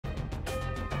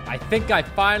I think I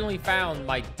finally found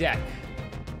my deck.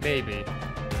 Maybe.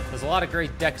 There's a lot of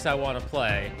great decks I want to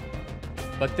play.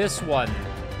 But this one,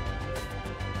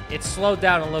 it's slowed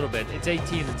down a little bit. It's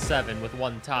 18-7 with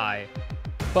 1 tie.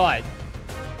 But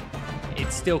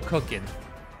it's still cooking.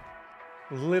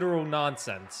 Literal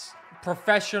nonsense.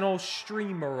 Professional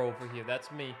streamer over here.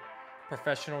 That's me.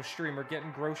 Professional streamer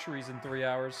getting groceries in 3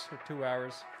 hours or 2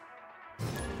 hours. You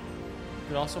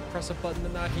can also press a button to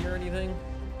not hear anything.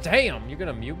 Damn, you're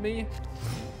gonna mute me?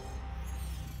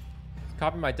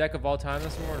 Copy my deck of all time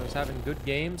this morning. Was having good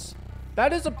games.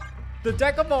 That is the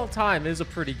deck of all time is a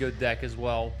pretty good deck as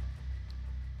well.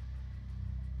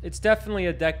 It's definitely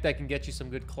a deck that can get you some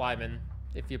good climbing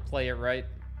if you play it right.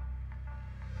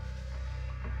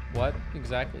 What?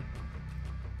 Exactly.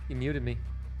 You muted me.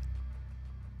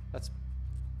 It's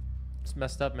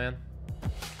messed up, man.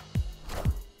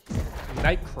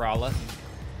 Nightcrawler.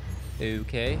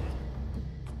 Okay.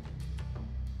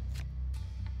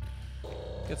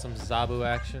 Get some Zabu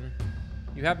action.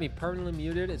 You have me permanently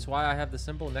muted. It's why I have the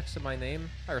symbol next to my name.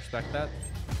 I respect that.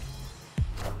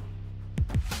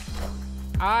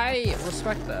 I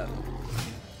respect that.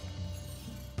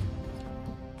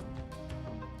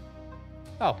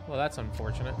 Oh, well, that's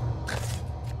unfortunate.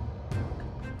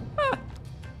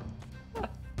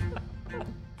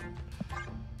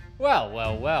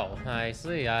 Well. I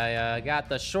see. I got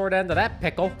the short end of that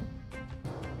pickle.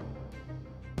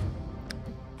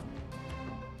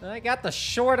 I got the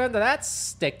short end of that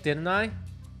stick, didn't I?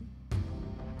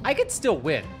 I could still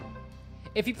win.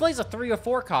 If he plays a 3 or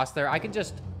 4 cost there, I can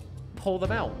just pull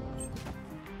them out.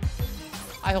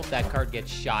 I hope that card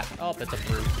gets shot. Oh, that's a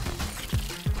brute.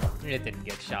 It didn't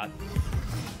get shot.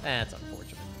 That's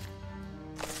unfortunate.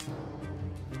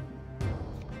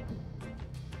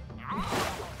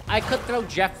 I could throw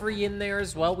Jeffrey in there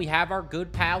as well. We have our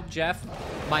good pal, Jeff.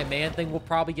 My man thing will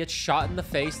probably get shot in the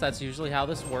face. That's usually how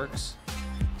this works.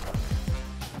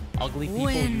 Ugly people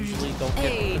usually don't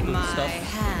get the good stuff.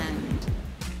 Hand.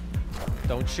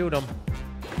 Don't shoot him.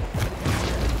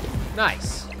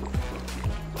 Nice.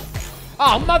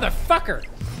 Oh, motherfucker!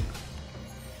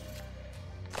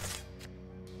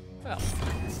 Well.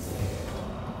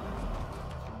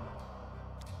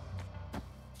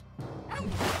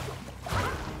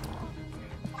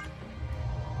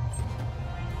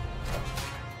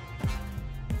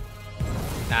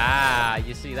 Ah,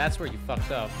 you see, that's where you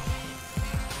fucked up.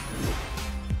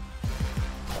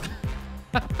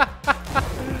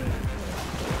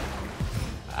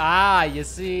 Ah, you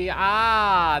see,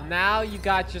 now you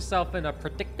got yourself in a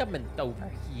predicament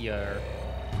over here.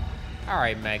 All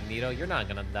right, Magneto, you're not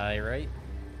gonna die, right?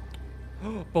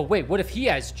 But wait, what if he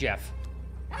has Jeff?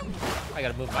 I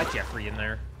gotta move my Jeffrey in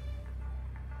there.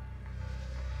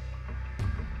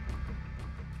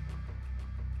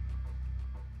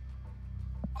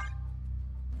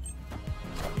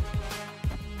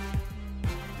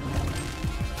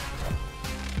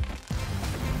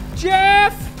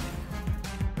 Jeff!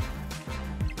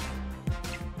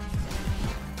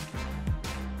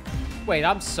 Wait,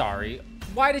 I'm sorry.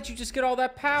 Why did you just get all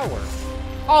that power?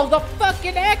 Oh, the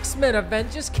fucking X-Men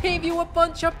event just gave you a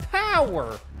bunch of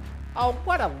power. Oh,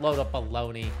 what a load of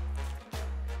baloney.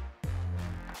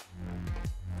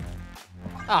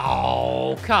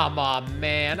 Oh, come on,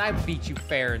 man. I beat you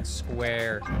fair and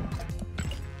square.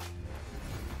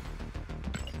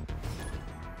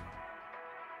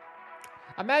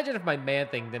 Imagine if my man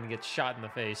thing didn't get shot in the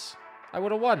face. I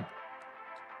would have won.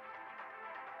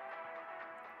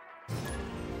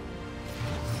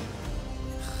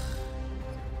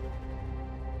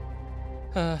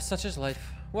 Such is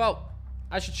life. Well,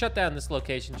 I should shut down this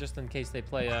location just in case they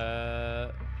play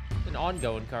an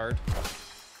ongoing card.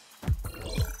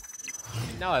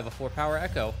 Now I have a 4-power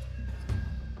Echo.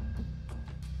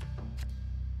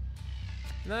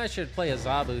 Now I should play a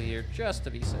Zabu here just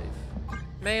to be safe.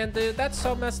 Man, dude, that's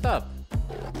so messed up.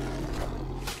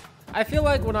 I feel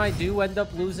like when I do end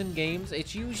up losing games,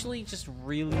 it's usually just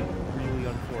really, really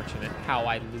unfortunate how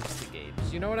I lose the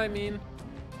games. You know what I mean?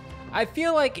 I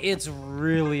feel like it's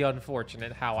really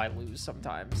unfortunate how I lose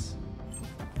sometimes.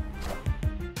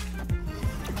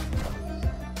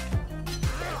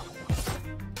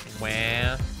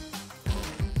 Wah.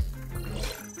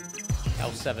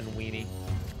 L7 weenie.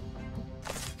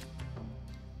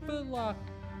 Bula.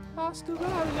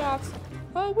 Asturias.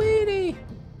 A weenie.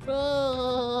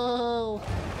 Oh.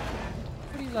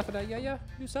 What are you laughing at, Yaya?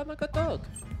 You sound like a dog.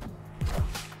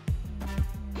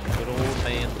 Good old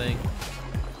man thing.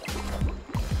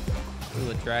 Ooh,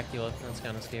 a Dracula. That's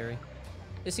kind of scary.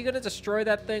 Is he gonna destroy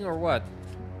that thing or what?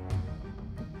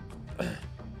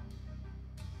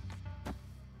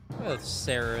 Oh,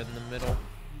 Sarah in the middle.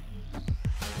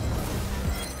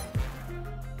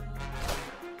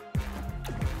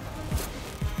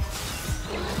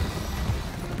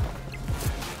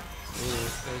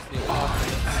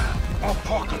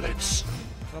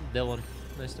 Dylan.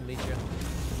 Nice to meet you.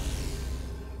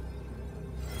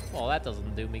 Well, that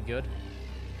doesn't do me good.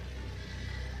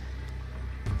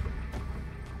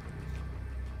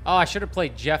 Oh, I should have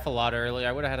played Jeff a lot earlier.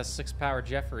 I would have had a 6-power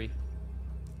Jeffrey.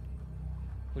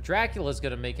 Well, Dracula's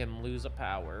gonna make him lose a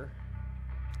power.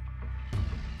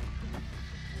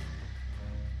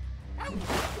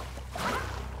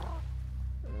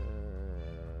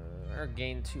 Or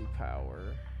gain 2 power.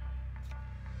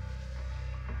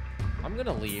 I'm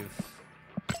gonna leave.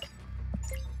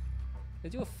 They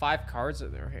do have 5 cards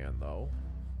in their hand, though.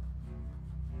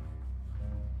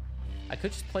 I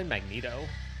could just play Magneto.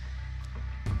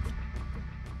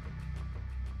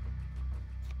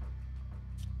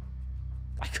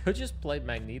 I could just play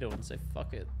Magneto and say,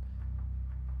 fuck it.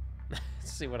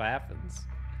 See what happens.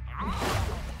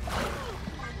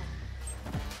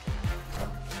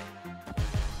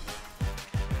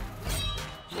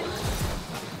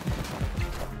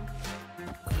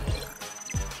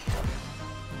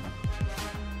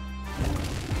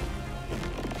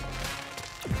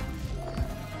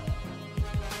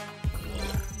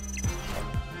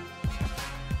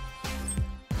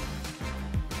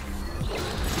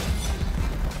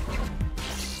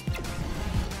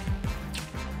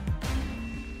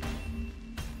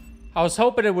 I was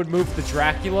hoping it would move the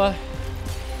Dracula.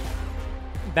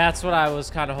 That's what I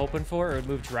was kind of hoping for. It would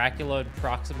move Dracula and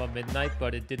Proxima Midnight,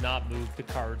 but it did not move the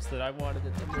cards that I wanted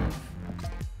it to move.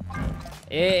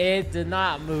 It did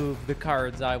not move the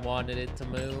cards I wanted it to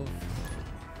move.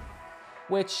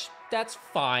 Which, that's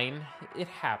fine. It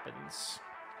happens.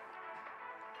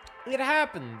 It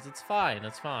happens. It's fine.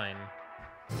 It's fine.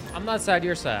 I'm not sad.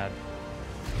 You're sad.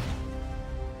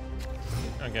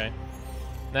 Okay.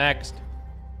 Next.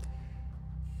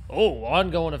 Oh,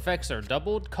 ongoing effects are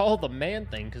doubled. Call the man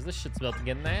thing, because this shit's about to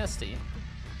get nasty.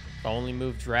 If I only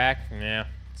move Drac, yeah,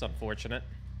 it's unfortunate.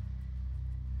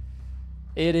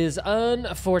 It is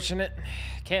unfortunate.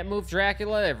 Can't move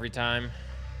Dracula every time.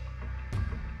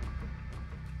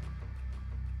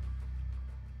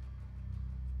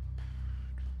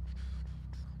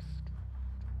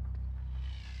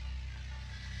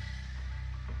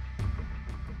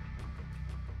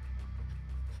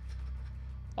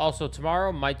 Also,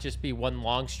 tomorrow might just be one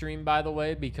long stream, by the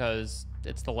way, because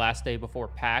it's the last day before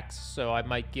PAX, so I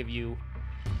might give you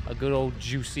a good old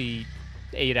juicy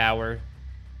 8-hour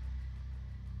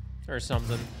or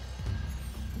something.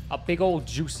 A big old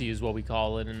juicy is what we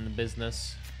call it in the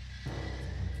business.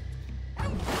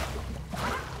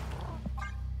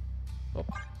 Oh,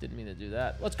 didn't mean to do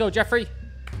that. Let's go, Jeffrey.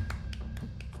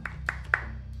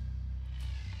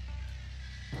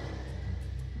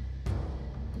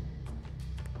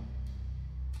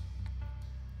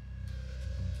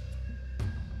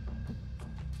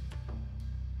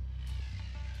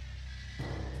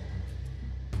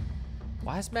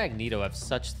 Why does Magneto have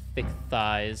such thick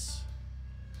thighs?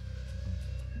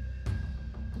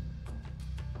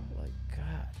 Like,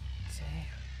 god damn.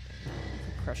 You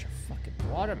could crush a fucking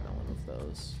watermelon with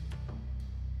those.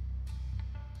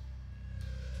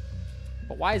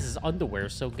 But why is his underwear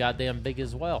so goddamn big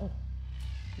as well?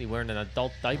 Is he wearing an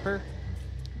adult diaper?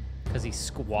 Because he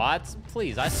squats?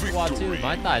 Please, I squat too.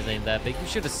 My thighs ain't that big. You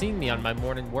should have seen me on my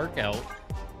morning workout.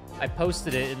 I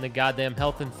posted it in the goddamn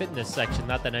health and fitness section.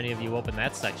 Not that any of you opened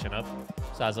that section up.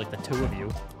 Besides, like, the 2 of you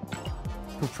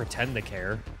who pretend to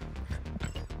care.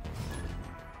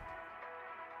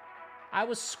 I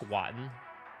was squatting.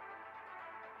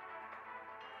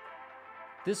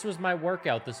 This was my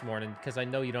workout this morning because I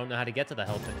know you don't know how to get to the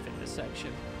health and fitness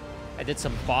section. I did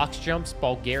some box jumps,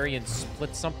 Bulgarian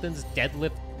split somethings,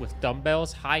 deadlift with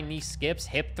dumbbells, high knee skips,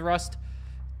 hip thrust,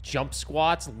 jump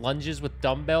squats, lunges with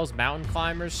dumbbells, mountain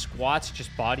climbers, squats, just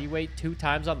body weight, 2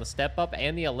 times on the step up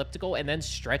and the elliptical, and then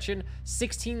stretching.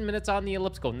 16 minutes on the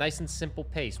elliptical, nice and simple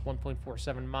pace,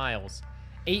 1.47 miles.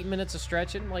 8 minutes of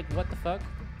stretching, like what the fuck?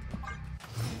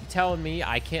 You telling me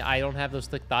I don't have those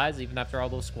thick thighs even after all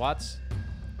those squats?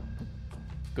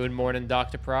 Good morning,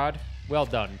 Dr. Prod. Well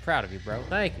done, proud of you, bro.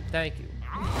 Thank you, thank you.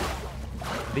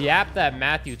 The app that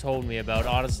Matthew told me about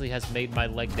honestly has made my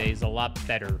leg days a lot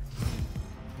better.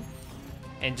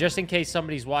 And just in case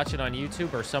somebody's watching on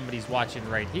YouTube or somebody's watching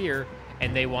right here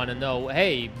and they want to know,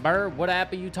 hey, Burr, what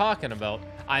app are you talking about?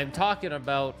 I'm talking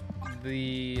about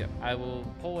I will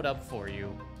pull it up for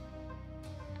you.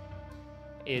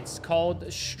 It's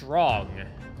called Strong.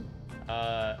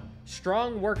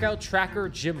 Strong Workout Tracker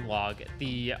Gym Log.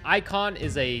 The icon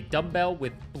is a dumbbell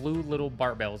with blue little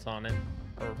barbells on it.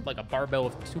 Or like a barbell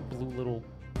with 2 blue little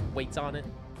weights on it.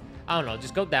 I don't know,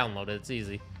 just go download it, it's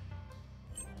easy.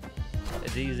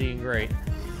 It's easy and great.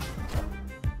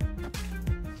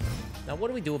 Now, what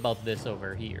do we do about this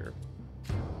over here?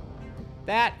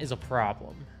 That is a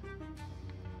problem.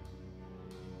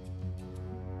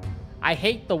 I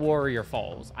hate the Warrior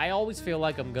Falls. I always feel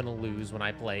like I'm gonna lose when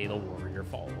I play the Warrior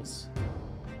Falls.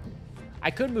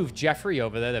 I could move Jeffrey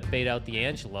over there to bait out the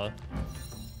Angela.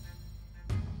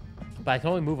 But I can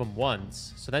only move him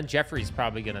once. So then Jeffrey's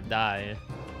probably gonna die.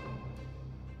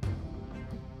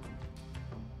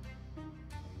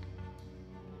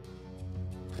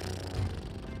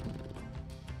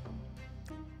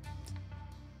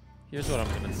 Here's what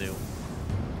I'm gonna do.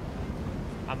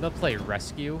 I'm gonna play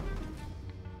Rescue.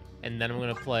 And then I'm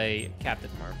gonna play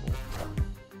Captain Marvel.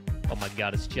 Oh my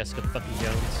god, it's Jessica fucking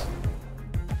Jones.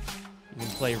 You can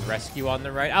play Rescue on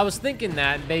the right. I was thinking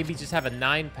that, maybe just have a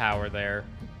 9 power there.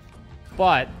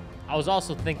 But I was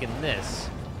also thinking this.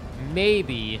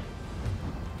 Maybe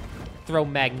throw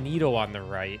Magneto on the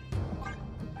right.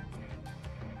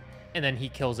 And then he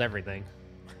kills everything.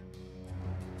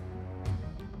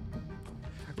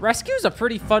 Rescue's a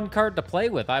pretty fun card to play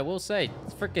with, I will say.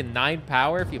 It's freaking 9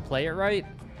 power if you play it right.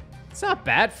 It's not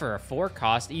bad for a 4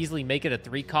 cost. Easily make it a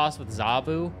 3 cost with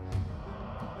Zabu.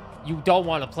 You don't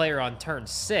want to play her on turn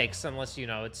 6 unless, you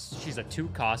know, she's a 2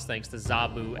 cost thanks to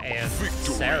Zabu and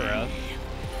Sarah.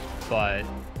 But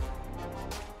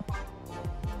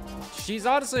she's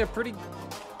honestly a pretty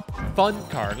fun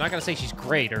card. I'm not going to say she's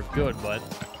great or good, but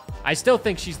I still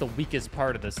think she's the weakest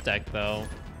part of this deck, though.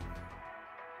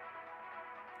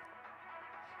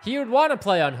 He would want to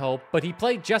play on Hope, but he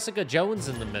played Jessica Jones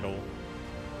in the middle.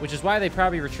 Which is why they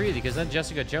probably retreated, because then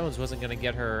Jessica Jones wasn't going to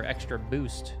get her extra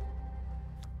boost.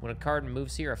 When a card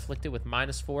moves here, afflicted with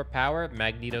 -4 power,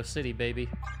 Magneto City, baby.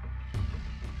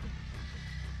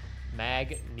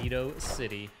 Magneto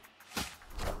City.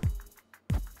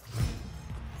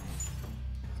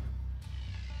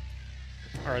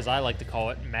 Or as I like to call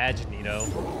it, Magneto.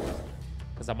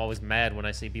 Because I'm always mad when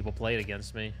I see people play it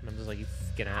against me. And I'm just like, you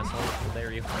fucking asshole. How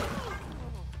dare you?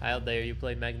 How dare you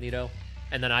play Magneto?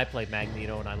 And then I played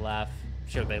Magneto and I laugh. I'm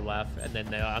sure they laugh. And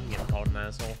then I'm getting called an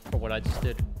asshole for what I just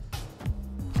did.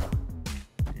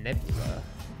 Nebula.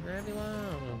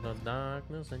 Nebula, the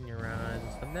darkness in your eyes.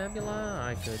 The Nebula,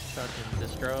 I could touch and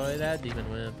destroy that demon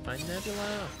with my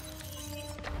Nebula.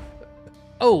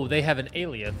 Oh, they have an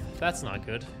Aliath. That's not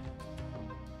good.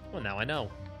 Well, now I know.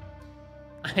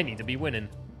 I need to be winning.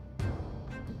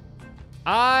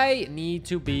 I need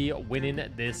to be winning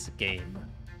this game.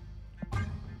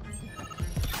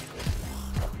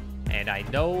 And I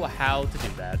know how to do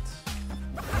that.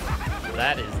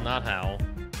 That is not how.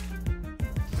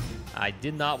 I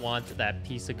did not want that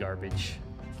piece of garbage.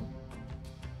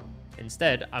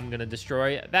 Instead, I'm going to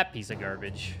destroy that piece of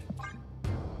garbage.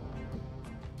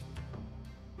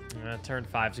 Turn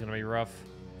 5 is going to be rough.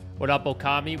 What up,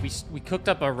 Okami? We cooked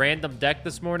up a random deck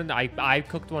this morning. I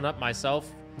cooked one up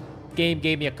myself. Game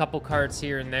gave me a couple cards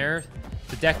here and there.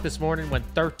 The deck this morning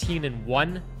went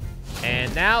 13-1.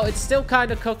 And now it's still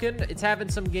kind of cooking. It's having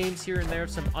some games here and there,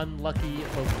 some unlucky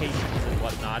locations and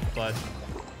whatnot, but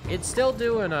it's still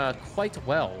doing quite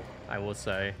well, I will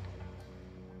say.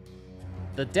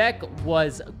 The deck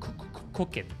was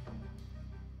cooking.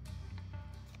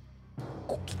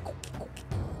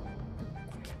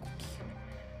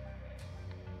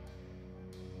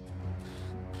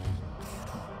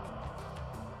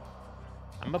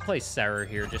 I'm gonna play Sarah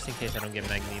here just in case I don't get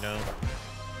Magneto.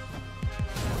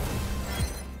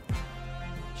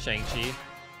 Shang-Chi.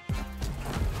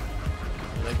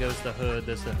 There goes the hood,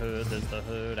 there's the hood, there's the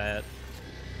hood at.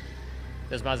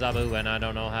 There's my Zabu and I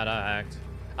don't know how to act.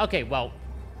 Okay, well.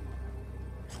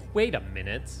 Wait a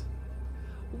minute.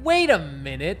 Wait a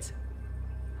minute.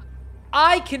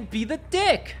 I can be the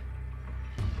dick.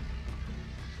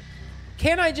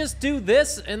 Can't I just do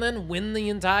this and then win the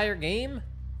entire game?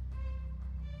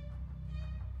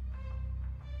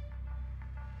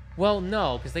 Well,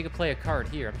 no, because they could play a card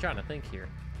here. I'm trying to think here.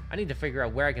 I need to figure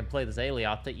out where I can play this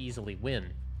Alioth to easily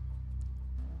win.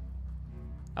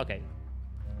 Okay.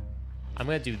 I'm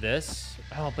going to do this.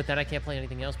 Oh, but then I can't play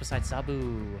anything else besides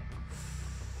Sabu.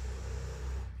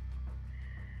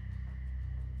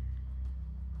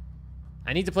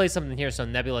 I need to play something here so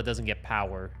Nebula doesn't get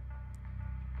power.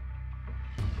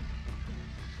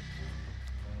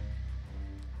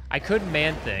 I could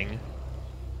Man-Thing.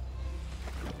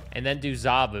 And then do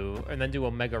Zabu. And then do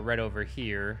Omega Red over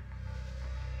here.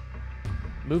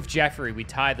 Move Jeffrey. We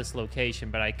tie this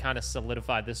location, but I kind of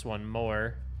solidified this one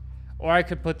more. Or I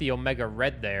could put the Omega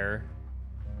Red there.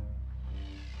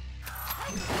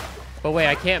 But wait,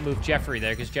 I can't move Jeffrey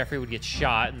there because Jeffrey would get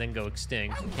shot and then go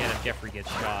extinct. You can't have Jeffrey get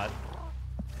shot.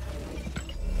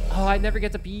 Oh, I never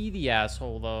get to be the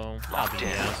asshole, though. I'll be the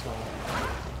asshole.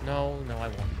 No, I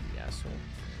won't be the asshole.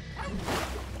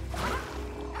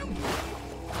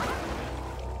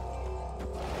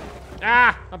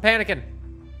 Ah! I'm panicking.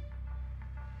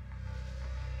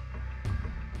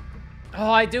 Oh,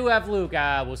 I do have Luke.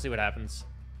 Ah, we'll see what happens.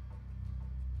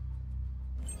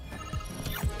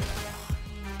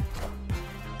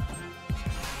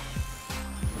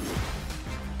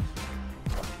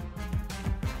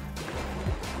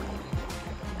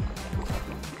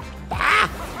 Ah!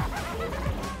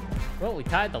 Well, we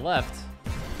tied the left.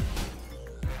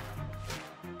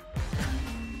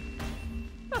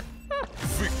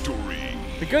 Victory.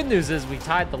 The good news is we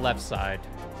tied the left side.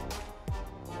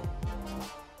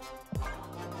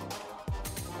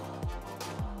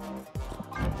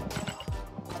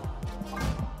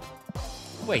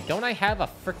 Wait, don't I have a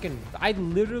freaking... I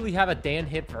literally have a Dan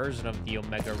Hip version of the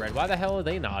Omega Red. Why the hell are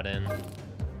they not in?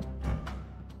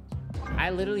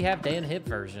 I literally have Dan Hip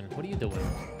version. What are you doing?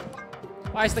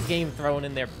 Why is the game throwing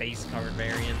in their base card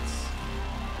variants?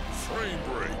 Frame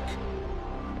break.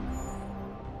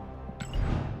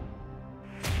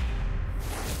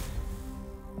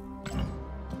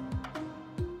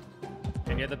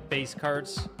 Any other base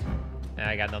cards?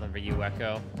 I got nothing for you,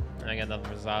 Echo. I got nothing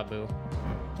for Zabu.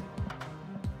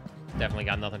 Definitely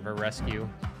got nothing for Rescue.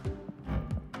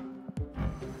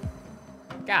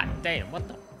 God damn, what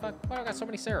the fuck? Why do I got so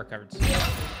many Sarah cards?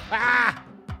 Ah!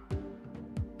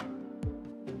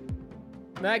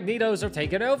 Magnetos are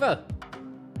taking over.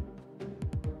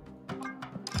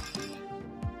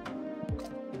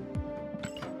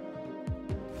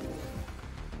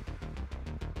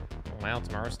 Wow,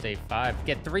 tomorrow's day 5.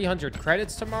 Get 300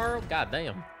 credits tomorrow? God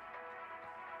damn.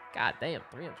 God damn,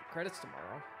 300 credits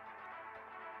tomorrow.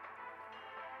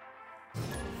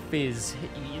 Fizz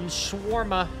eating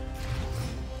shawarma.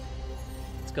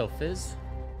 Let's go, Fizz.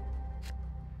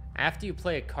 After you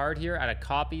play a card here, add a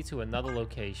copy to another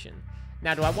location.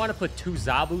 Now, do I want to put 2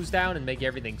 Zabus down and make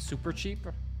everything super cheap?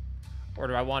 Or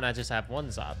do I want to just have 1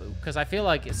 Zabu? Because I feel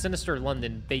like Sinister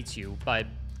London baits you, but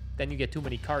then you get too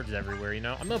many cards everywhere, you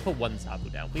know? I'm going to put 1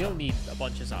 Zabu down. We don't need a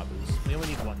bunch of Zabus. We only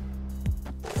need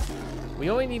 1. We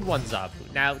only need 1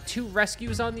 Zabu. Now, 2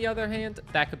 Rescues, on the other hand,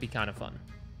 that could be kind of fun.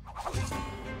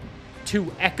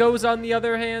 2 Echoes, on the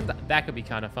other hand, that could be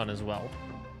kind of fun as well.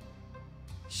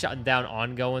 Shutting down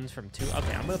ongoings from 2.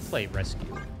 Okay, I'm going to play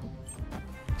Rescue.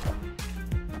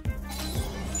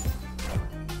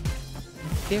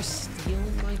 They're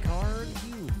stealing my card?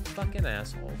 You fucking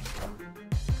asshole.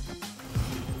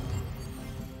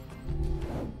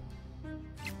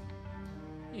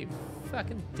 You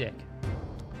fucking dick.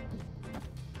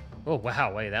 Oh,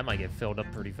 wow. Wait, that might get filled up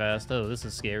pretty fast. Oh, this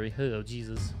is scary. Oh,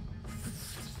 Jesus.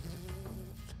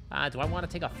 Do I want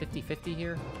to take a 50-50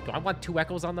 here? Do I want 2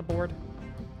 Echoes on the board?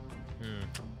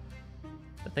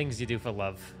 The things you do for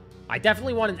love. I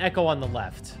definitely want an Echo on the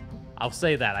left. I'll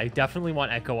say that. I definitely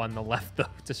want Echo on the left, though,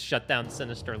 to shut down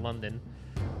Sinister London.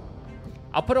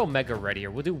 I'll put Omega Red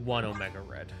here. We'll do 1 Omega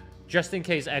Red. Just in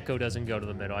case Echo doesn't go to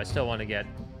the middle. I still want to get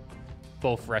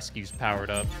both Rescues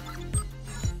powered up.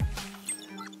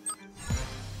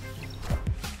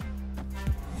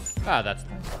 Ah, that's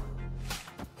nice.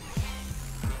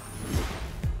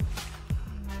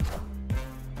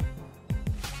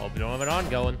 Hope you don't have it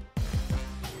ongoing.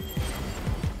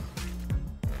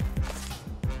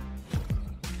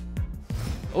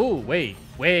 Oh, wait.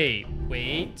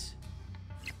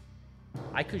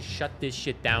 I could shut this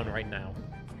shit down right now.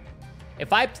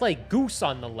 If I play Goose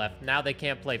on the left, now they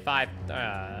can't play 5. Do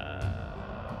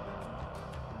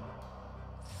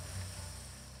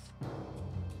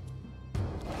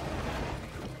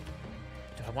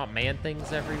I want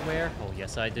Man-Things everywhere? Oh,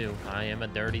 yes, I do. I am a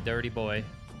dirty, dirty boy.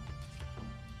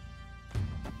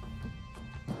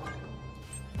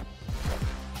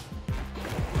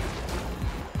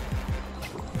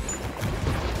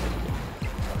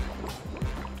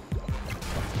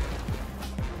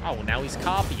 Oh, now he's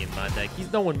copying my deck.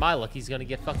 He's knowing my luck. He's gonna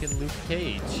get fucking Luke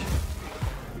Cage.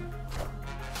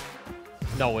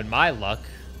 Knowing my luck.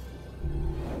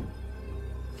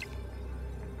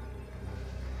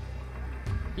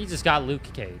 He just got Luke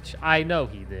Cage. I know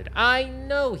he did. I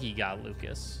know he got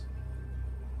Lucas.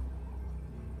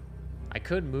 I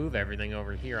could move everything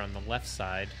over here on the left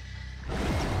side.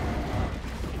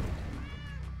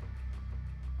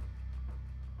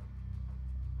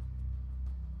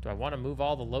 Do I want to move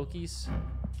all the Lokis?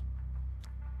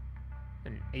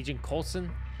 And Agent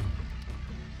Coulson?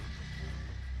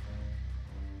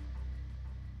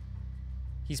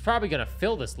 He's probably going to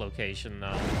fill this location,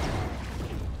 though.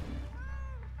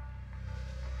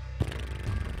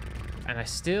 And I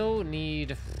still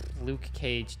need Luke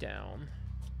Cage down.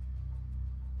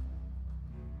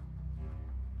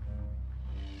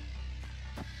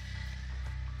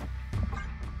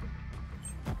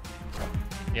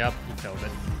 Yep, he killed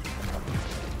it.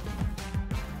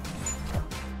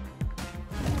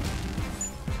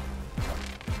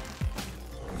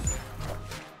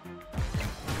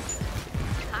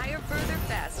 Higher, further,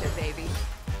 faster, baby.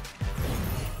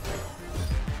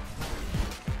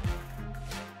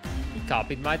 He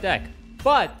copied my deck,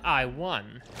 but I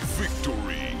won.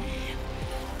 Victory.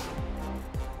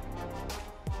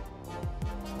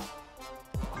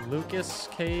 Lucas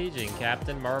Cage and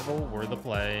Captain Marvel were the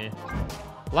play.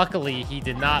 Luckily, he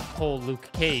did not pull Luke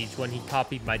Cage when he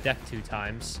copied my deck 2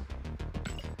 times.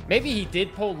 Maybe he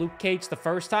did pull Luke Cage the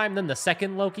first time, then the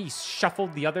second Loki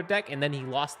shuffled the other deck, and then he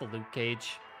lost the Luke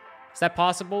Cage. Is that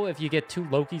possible if you get 2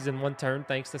 Lokis in one turn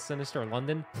thanks to Sinister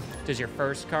London? Does your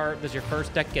first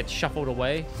deck get shuffled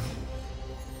away?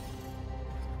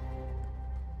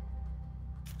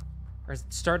 Or is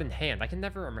it start in hand? I can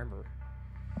never remember.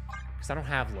 Because I don't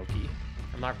have Loki.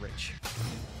 I'm not rich.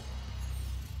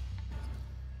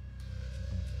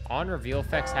 On reveal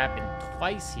effects happen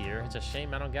twice here. It's a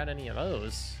shame I don't got any of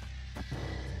those.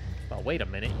 Well, wait a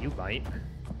minute. You might.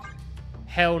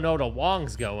 Hell no, the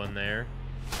Wong's going there.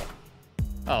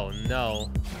 Oh,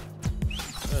 no.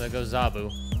 Oh, there goes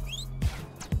Zabu.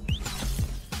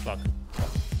 Fuck.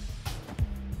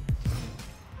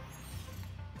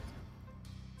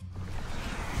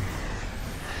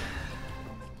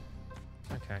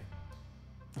 Okay.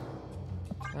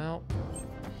 Well.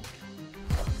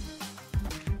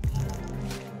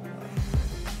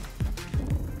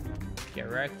 Get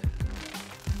wrecked.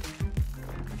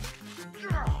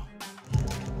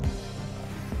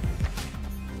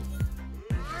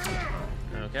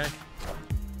 Okay.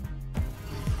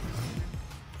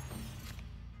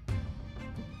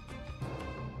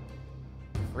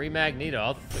 Free Magneto.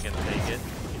 I'll freaking take it.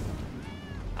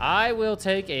 I will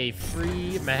take a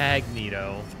free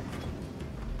Magneto.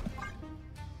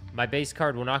 My base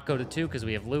card will not go to 2 because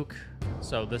we have Luke.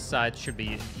 So this side should be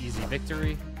an easy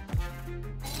victory.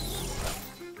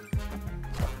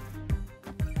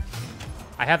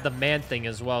 I have the Man-Thing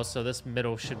as well, so this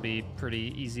middle should be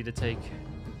pretty easy to take.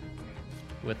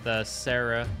 With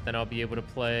Sarah, then I'll be able to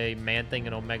play Man-Thing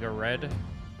and Omega Red.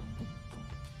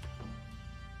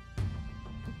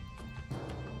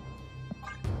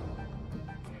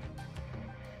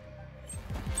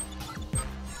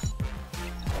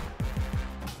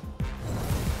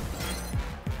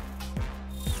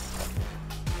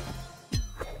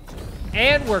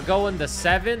 And we're going to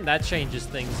 7. That changes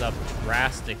things up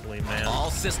drastically, man. All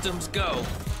systems go.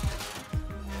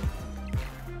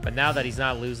 But now that he's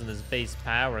not losing his base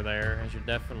power there, I should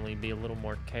definitely be a little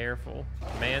more careful.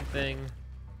 Man-Thing.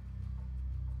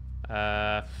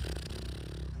 I'll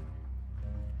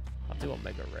do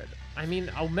Omega Red. I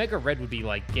mean, Omega Red would be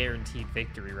like guaranteed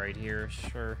victory right here,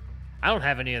 sure. I don't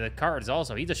have any of the cards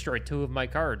also. He destroyed 2 of my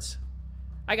cards.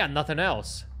 I got nothing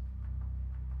else.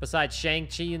 Besides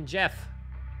Shang-Chi and Jeff.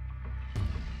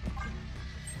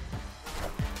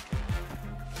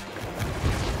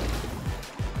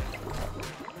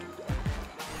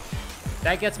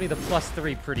 That gets me the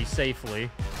 +3 pretty safely.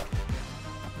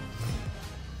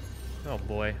 Oh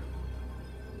boy.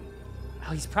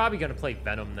 Oh, he's probably gonna play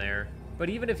Venom there. But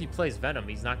even if he plays Venom,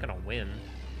 he's not gonna win.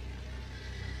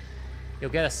 He'll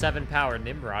get a 7-power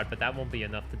Nimrod, but that won't be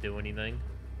enough to do anything.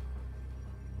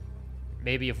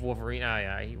 Maybe if Wolverine... Oh,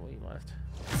 yeah, he left.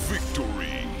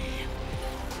 Victory.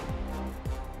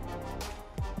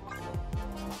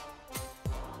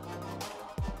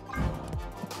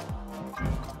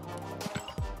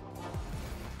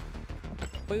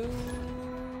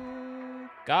 Boom.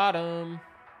 Got him.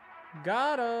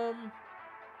 Got him.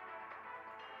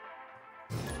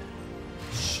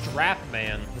 Strap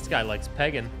man. This guy likes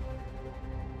pegging.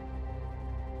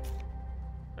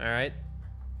 All right.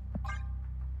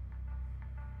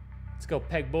 Let's go,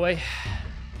 Peg Boy.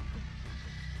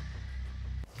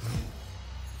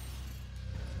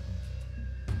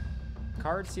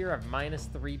 Cards here have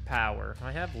 -3 power.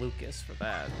 I have Lucas for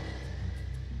that.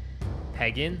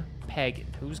 Pegging?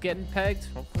 Pegging. Who's getting pegged?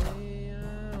 Hopefully,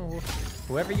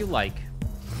 whoever you like.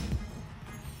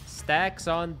 Stacks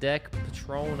on deck,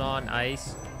 Patron on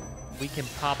ice. We can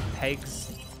pop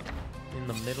pegs in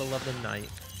the middle of the night.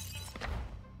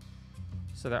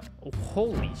 So that... Oh,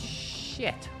 holy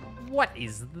shit. What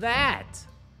is that?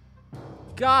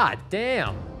 God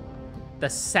damn. The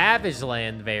Savage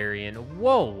Land variant.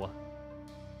 Whoa.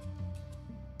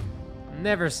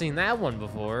 Never seen that one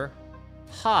before.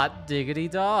 Hot diggity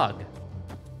dog.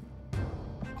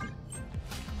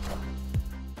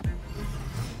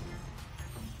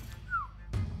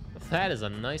 That is a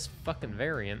nice fucking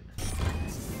variant.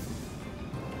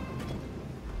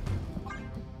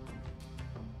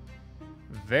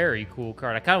 very cool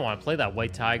card. I kind of want to play that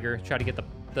White Tiger. Try to get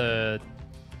the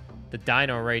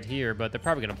Dino right here, but they're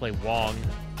probably going to play Wong.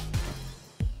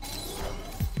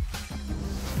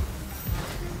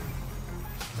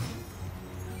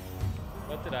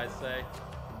 What did I say?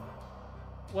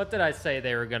 What did I say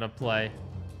they were going to play?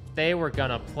 They were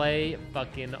going to play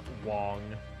fucking Wong.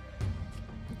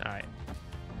 All right.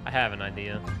 I have an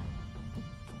idea.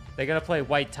 They're going to play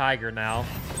White Tiger now.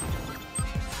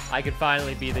 I could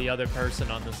finally be the other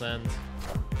person on this end.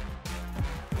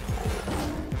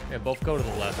 Yeah, both go to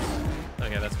the left.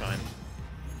 Okay, that's fine.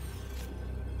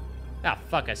 Ah,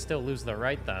 fuck, I still lose the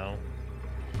right, though.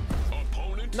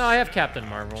 No, I have Captain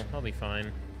Marvel. I'll be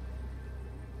fine.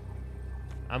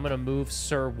 I'm gonna move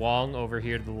Sir Wong over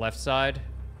here to the left side.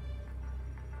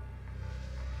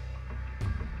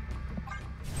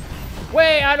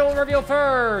 Wait, I don't reveal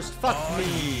first! Fuck me!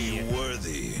 Are ye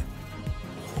worthy?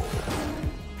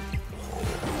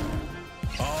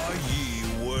 Are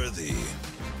ye worthy?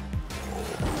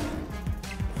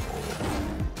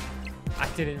 I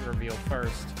didn't reveal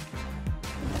first.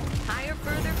 Higher,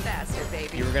 further, faster,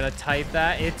 baby. You were gonna type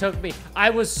that? It took me... I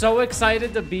was so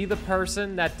excited to be the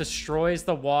person that destroys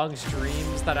the Wong's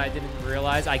dreams that I didn't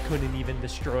realize I couldn't even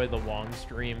destroy the Wong's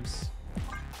dreams.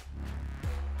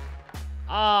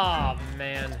 Oh,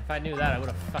 man. If I knew that, I would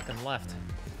have fucking left.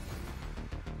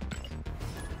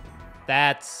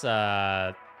 That's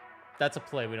a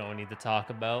play we don't need to talk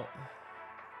about.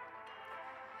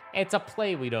 It's a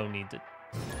play we don't need to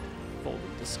fully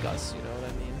discuss, you know what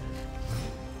I mean?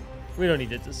 We don't need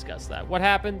to discuss that. What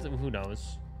happened? Who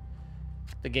knows?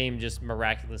 The game just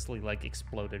miraculously, like,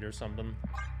 exploded or something.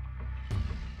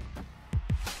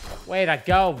 Way to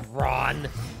go, Ron!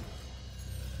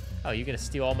 Oh, you gonna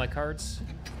steal all my cards?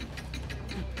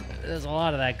 There's a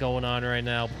lot of that going on right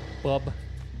now, bub.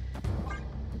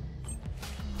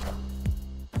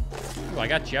 Ooh, I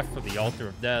got Jeff for the Altar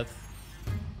of Death.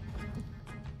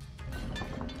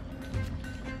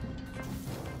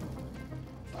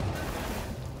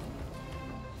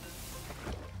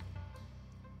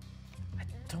 I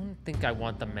don't think I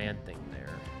want the man thing there.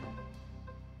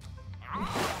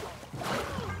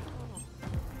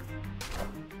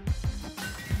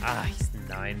 Ah, he's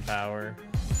 9 power.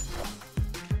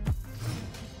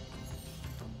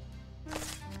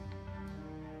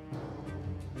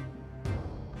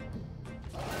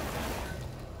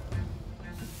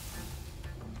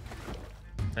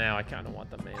 Now I kind of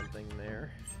want the man thing there.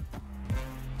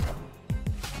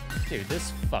 Dude,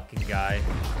 this fucking guy.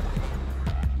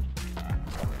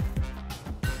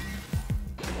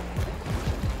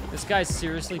 This guy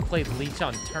seriously played Leech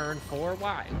on turn 4?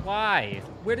 Why? Why?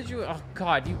 Where did you... Oh,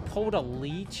 God, you pulled a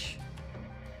Leech?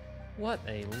 What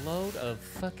a load of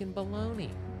fucking baloney.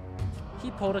 He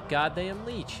pulled a goddamn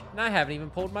Leech, and I haven't even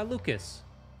pulled my Lucas.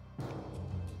 I'm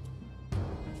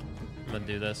gonna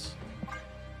do this.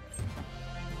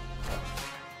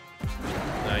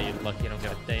 No, you're lucky I don't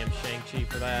get a damn Shang-Chi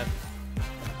for that.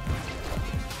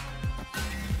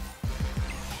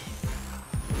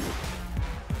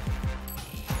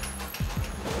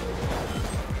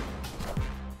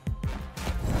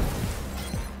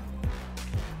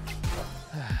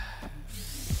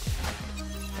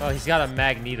 Oh, he's got a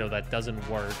Magneto that doesn't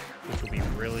work, which will be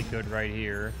really good right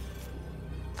here.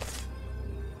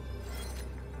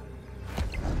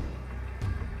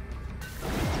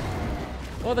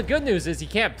 Well, the good news is he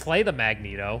can't play the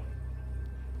Magneto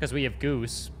because we have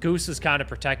Goose. Goose is kind of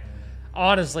protect.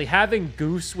 Honestly, having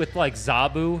Goose with like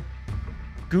Zabu,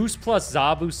 Goose plus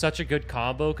Zabu, such a good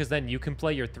combo because then you can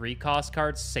play your 3-cost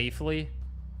cards safely.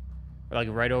 Like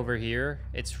right over here.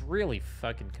 It's really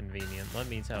fucking convenient, let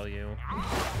me tell you.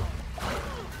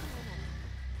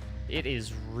 It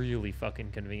is really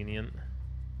fucking convenient.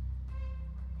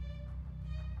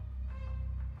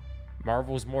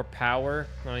 Marvel's more power.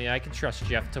 Oh yeah, I can trust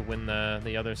Jeff to win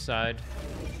the other side.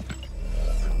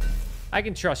 I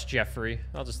can trust Jeffrey.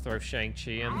 I'll just throw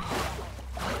Shang-Chi in.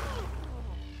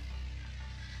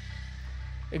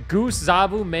 Goose,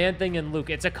 Zabu, Man-Thing, and Luke.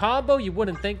 It's a combo you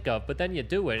wouldn't think of, but then you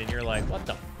do it, and you're like, what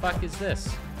the fuck is this?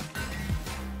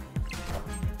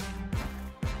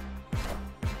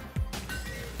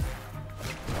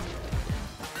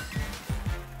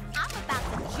 I'm about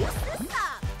to juice this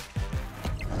up.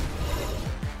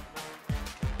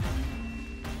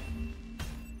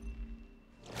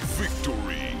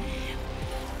 Victory.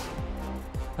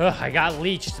 Ugh, I got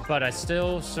leeched, but I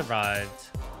still survived.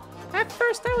 At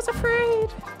first, I was afraid.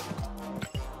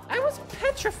 I was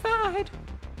petrified.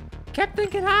 Kept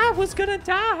thinking I was gonna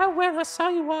die when I saw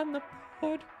you on the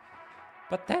board.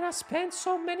 But then I spent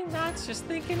so many nights just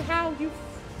thinking how you've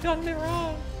done me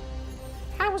wrong.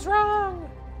 I was wrong.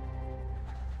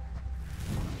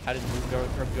 How did Moon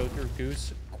go through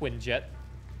Goose? Quinjet.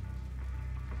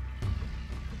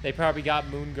 They probably got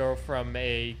Moon Girl from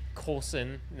a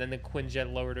Coulson, and then the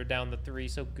Quinjet lowered her down to 3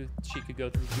 so she could go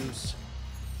through Goose.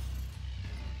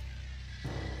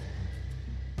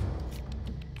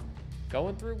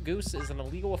 Going through Goose is an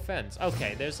illegal offense.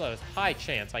 Okay, there's a high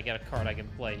chance I get a card I can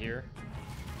play here.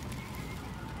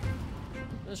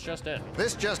 This just in.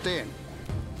 This just in.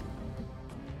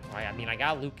 I mean, I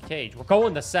got Luke Cage. We're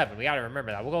going to 7. We got to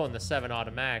remember that. We're going to 7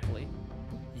 automatically.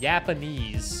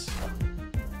 Japanese.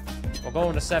 We're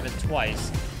going to 7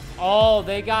 twice. Oh,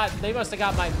 they must have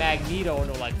got my Magneto and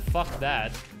they're like, fuck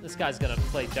that. This guy's gonna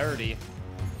play dirty.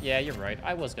 Yeah, you're right.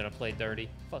 I was gonna play dirty.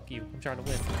 Fuck you. I'm trying to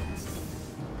win.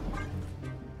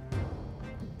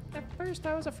 At first,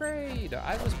 I was afraid.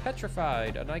 I was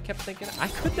petrified. And I kept thinking, I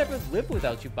could never live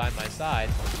without you by my side.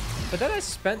 But then I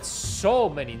spent so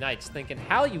many nights thinking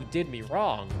how you did me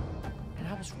wrong. And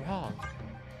I was wrong.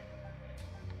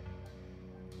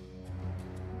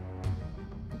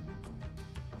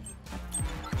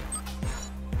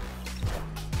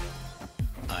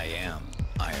 I am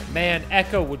Iron Man. Man,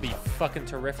 Echo would be fucking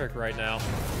terrific right now.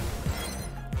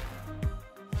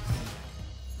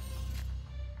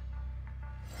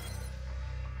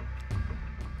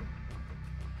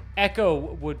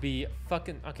 Echo would be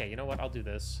fucking... Okay, you know what? I'll do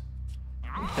this.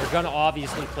 They're gonna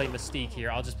obviously play Mystique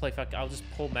here. I'll just play I'll just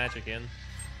pull Magic in.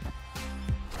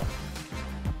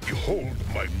 Behold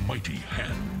my mighty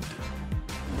hand.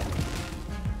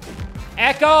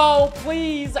 Echo,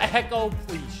 please! Echo,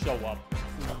 please show up.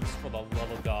 Please, for the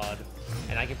love of God.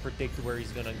 And I can predict where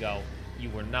he's gonna go. You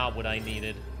were not what I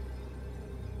needed.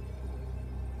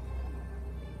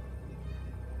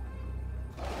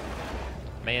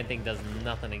 Man-Thing does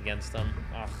nothing against them.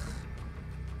 Ugh.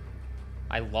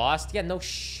 I lost? Yeah, no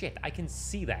shit. I can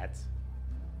see that.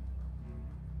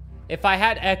 If I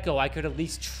had Echo, I could at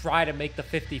least try to make the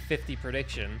 50-50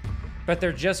 prediction. But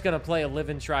they're just going to play a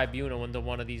Living Tribunal into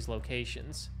one of these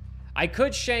locations. I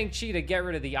could Shang-Chi to get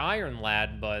rid of the Iron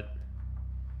Lad, but...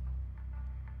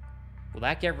 will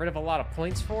that get rid of a lot of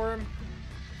points for him?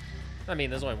 I mean,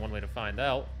 there's only one way to find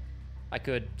out. I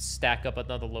could stack up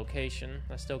another location.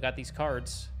 I still got these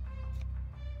cards.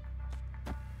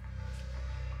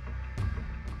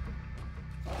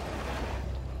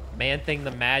 Man-Thing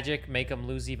the Magic, make him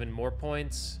lose even more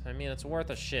points. I mean, it's worth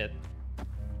a shit.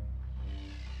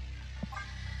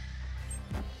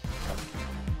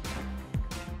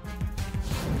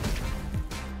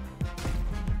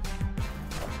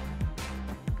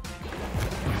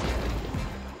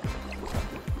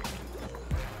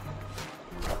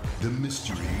 The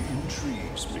mystery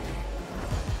intrigues me.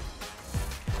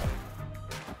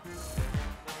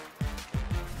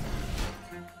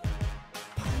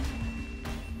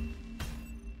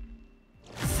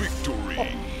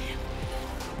 Victory!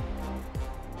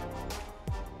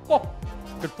 Oh,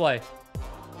 good play.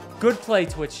 Good play,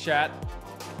 Twitch chat.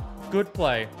 Good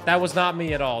play. That was not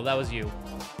me at all. That was you.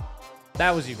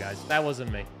 That was you guys. That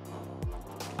wasn't me.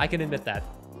 I can admit that.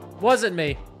 Wasn't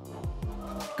me.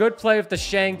 Good play with the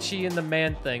Shang-Chi and the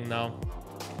Man-Thing, though.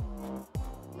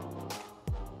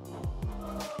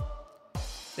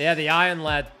 Yeah, the Iron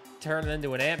Lad turned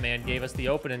into an Ant-Man gave us the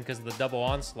opening because of the double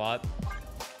onslaught.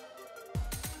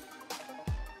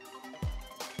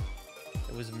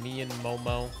 It was me and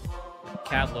Momo.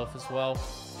 Catloaf as well.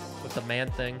 With the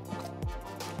Man-Thing.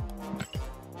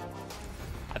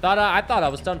 I thought I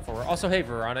was done for. Also, hey,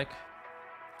 Veronic.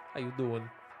 How you doing?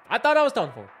 I thought I was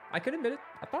done for. I can admit it.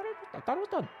 I thought it was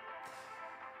done.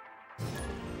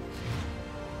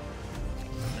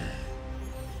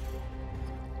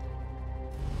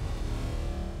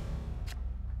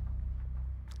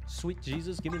 Sweet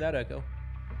Jesus, give me that Echo.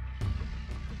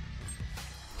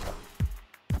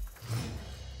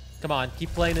 Come on, keep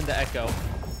playing into Echo.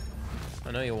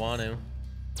 I know you want to.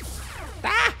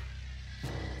 Ah!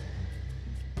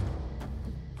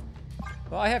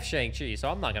 Well, I have Shang-Chi, so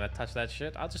I'm not gonna touch that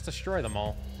shit. I'll just destroy them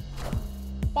all.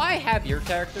 Why have your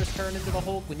characters turn into the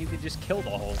Hulk when you could just kill the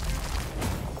Hulk?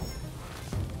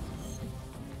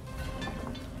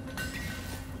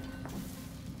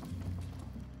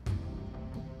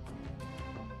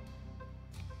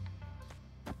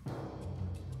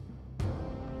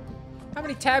 How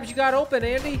many tabs you got open,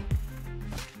 Andy?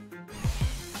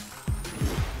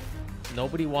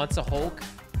 Nobody wants a Hulk?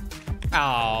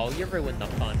 Oh, you ruined the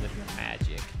fun with your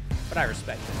magic. But I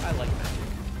respect it. I like magic.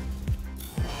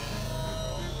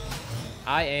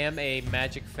 I am a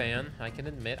Magic fan, I can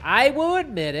admit. I will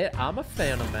admit it. I'm a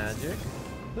fan of Magic.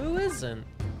 Who isn't?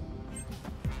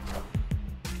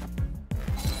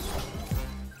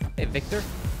 Hey, Victor.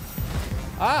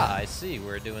 Ah, I see.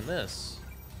 We're doing this.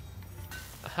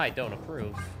 I don't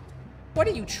approve. What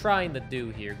are you trying to do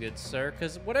here, good sir?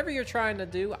 Because whatever you're trying to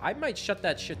do, I might shut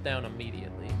that shit down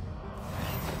immediately.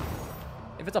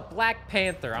 If it's a Black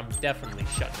Panther, I'm definitely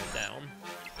shutting it down.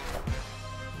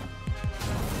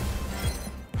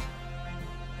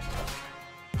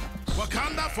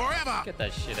 Wakanda forever! Get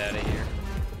that shit out of here.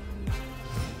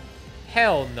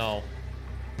 Hell no.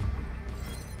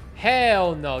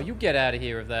 Hell no. You get out of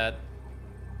here with that.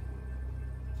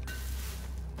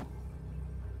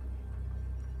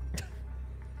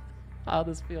 Oh,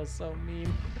 this feels so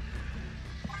mean.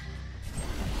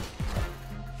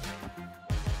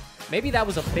 Maybe that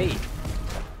was a bait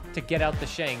to get out the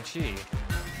Shang-Chi.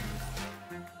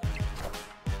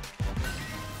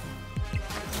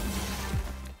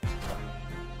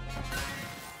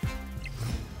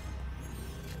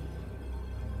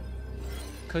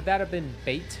 Could that have been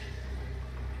bait?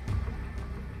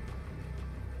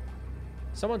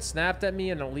 Someone snapped at me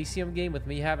in an Elysium game with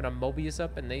me having a Mobius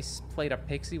up, and they played a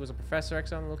Pixie. Was a Professor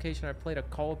X on the location. I played a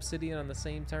Call Obsidian on the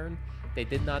same turn. They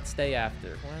did not stay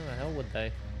after. Why the hell would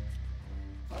they?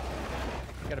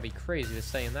 You gotta be crazy to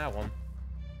stay in that one.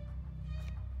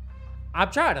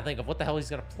 I'm trying to think of what the hell he's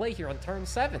gonna play here on turn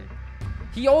 7.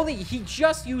 He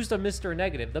just used a Mr.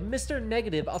 Negative. The Mr.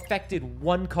 Negative affected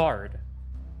one card.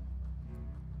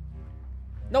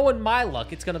 Knowing my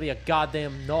luck, it's gonna be a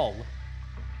goddamn null.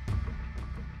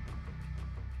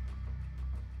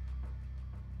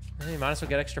 You might as well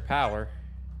get extra power.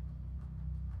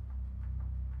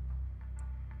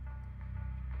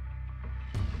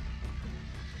 I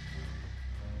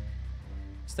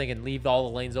was thinking leave all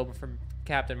the lanes open for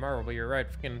Captain Marvel, but you're right.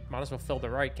 Freaking might as well fill the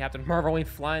right. Captain Marvel ain't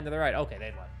flying to the right. Okay,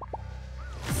 they left.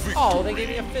 Oh, they gave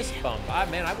me a fist bump.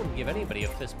 Man, I wouldn't give anybody a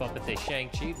fist bump if they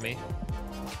Shang-Chi'd me.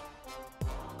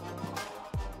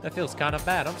 That feels kind of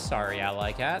bad. I'm sorry,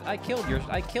 Ally Cat. I killed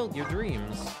your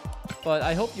dreams. But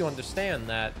I hope you understand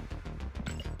that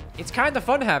it's kind of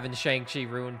fun having Shang-Chi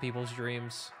ruin people's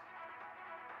dreams.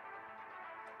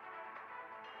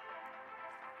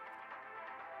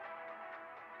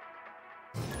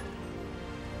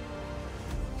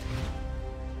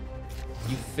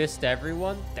 You fist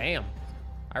everyone? Damn.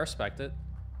 I respect it.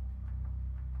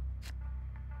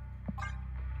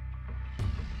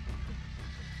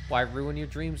 Why ruin your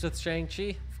dreams with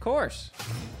Shang-Chi? Of course.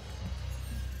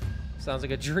 Sounds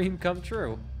like a dream come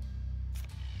true.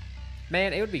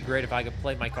 Man, it would be great if I could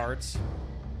play my cards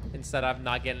instead of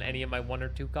not getting any of my 1 or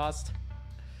 2 cost.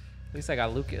 At least I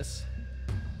got Lucas.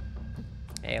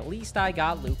 Hey, at least I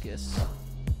got Lucas.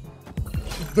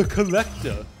 The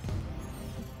Collector.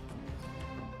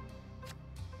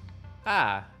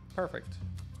 Ah, perfect.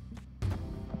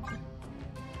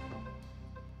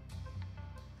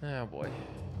 Oh boy.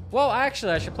 Well,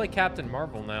 actually, I should play Captain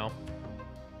Marvel now.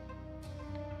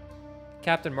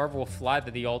 Captain Marvel will fly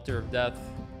to the altar of death.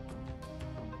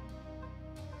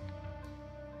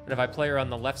 But if I play her on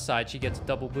the left side, she gets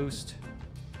double boost.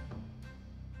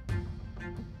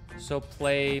 So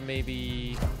play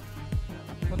maybe...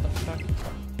 What the fuck?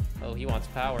 Oh, he wants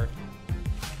power.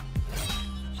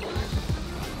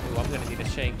 Ooh, I'm gonna need a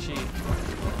Shang-Chi.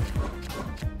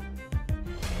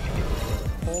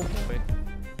 Oh boy.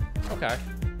 Okay.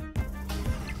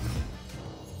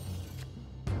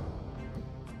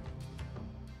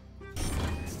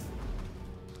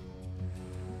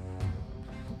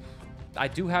 I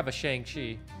do have a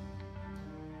Shang-Chi.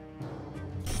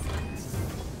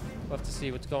 We'll have to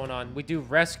see what's going on. We do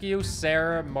Rescue,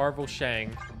 Sarah, Marvel,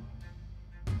 Shang.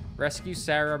 Rescue,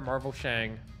 Sarah, Marvel,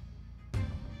 Shang.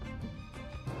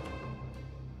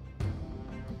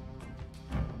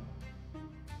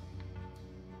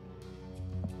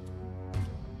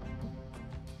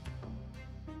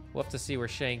 We'll have to see where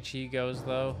Shang-Chi goes,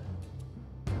 though.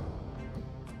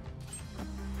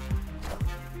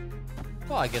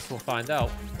 Well, I guess we'll find out.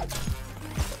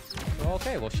 Well,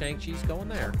 okay, well, Shang-Chi's going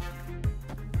there.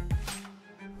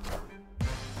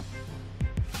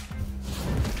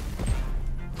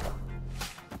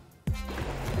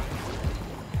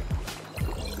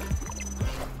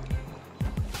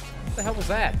 What the hell was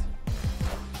that?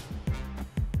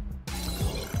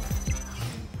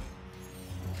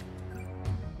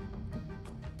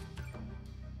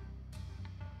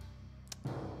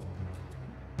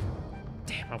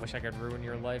 I wish I could ruin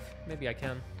your life. Maybe I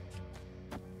can.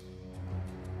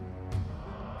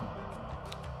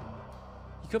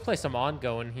 You could play some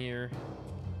ongoing here.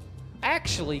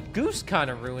 Actually, Goose kind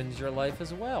of ruins your life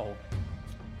as well.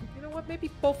 You know what? Maybe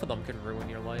both of them could ruin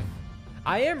your life.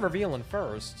 I am revealing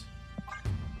first.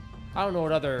 I don't know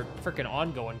what other freaking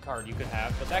ongoing card you could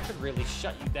have, but that could really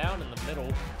shut you down in the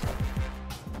middle.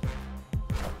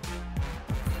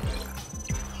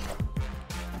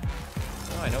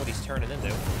 I know what he's turning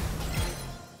into.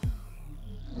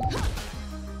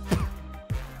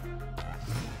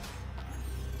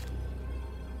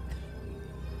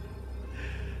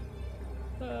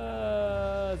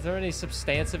 Is there any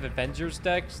substantive Avengers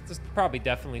decks? There's probably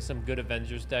definitely some good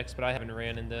Avengers decks, but I haven't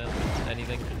ran into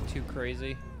anything too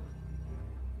crazy.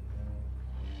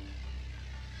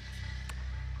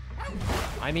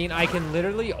 I mean, I can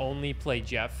literally only play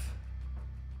Jeff.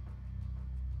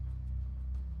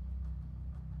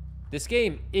 This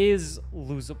game is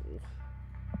losable.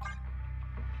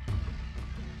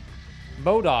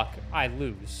 MODOK, I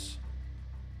lose.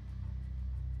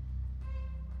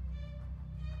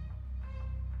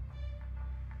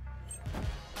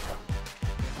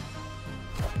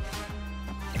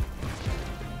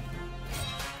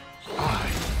 I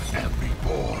am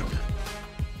reborn.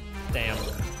 Damn.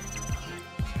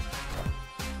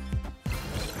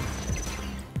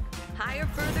 Higher,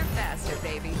 further, faster,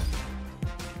 baby.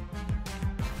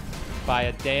 By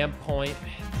a damn point.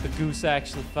 The goose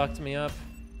actually fucked me up.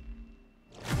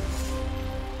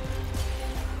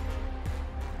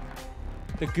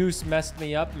 The goose messed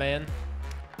me up, man.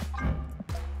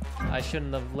 I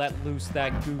shouldn't have let loose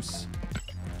that goose.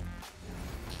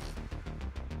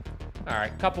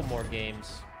 Alright, couple more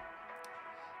games.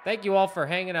 Thank you all for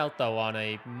hanging out, though, on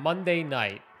a Monday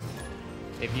night.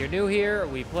 If you're new here,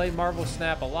 we play Marvel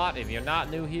Snap a lot. If you're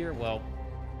not new here, well,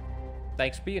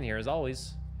 thanks for being here, as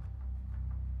always.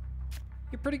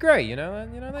 You're pretty great, you know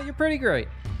that? You're pretty great.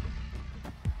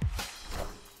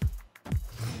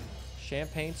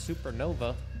 Champagne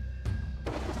Supernova.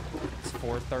 It's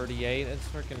 438. It's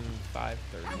freaking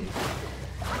 538.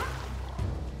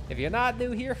 If you're not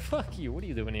new here, fuck you. What are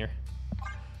you doing here?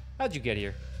 How'd you get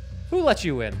here? Who let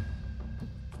you in?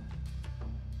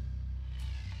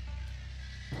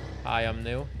 Hi, I'm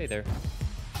new. Hey there.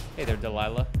 Hey there,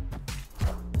 Delilah.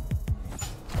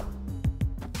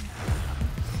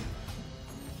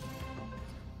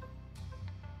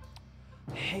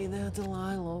 Hey there,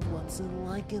 Delilah. What's it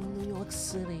like in New York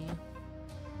City?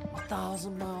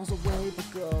 1,000 miles away,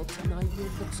 but girl, tonight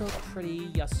you look so pretty.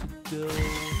 Yes, you do.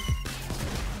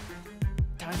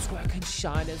 Times Square can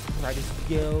shine as bright as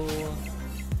you.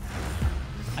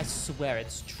 I swear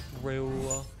it's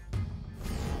true.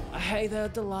 Hey there,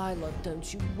 Delilah.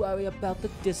 Don't you worry about the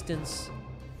distance.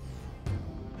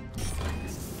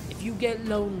 If you get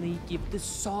lonely, give this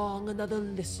song another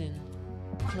listen.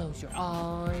 Close your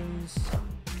eyes.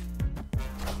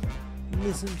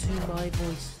 Listen to my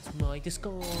voice, to my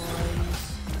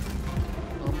disguise.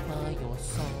 I'm by your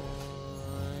side.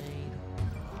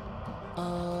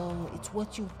 Oh, it's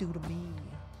what you do to me.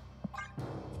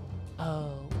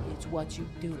 Oh, it's what you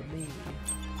do to me.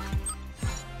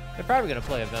 They're probably gonna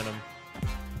play a Venom.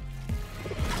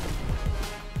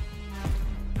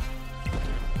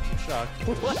 I'm shocked.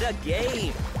 What a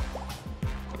game!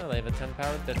 No, they have a 10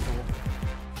 powered Deadpool.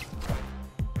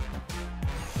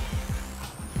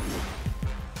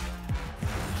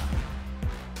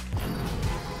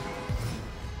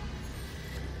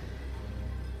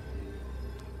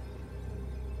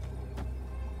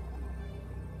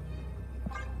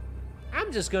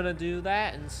 I'm just gonna do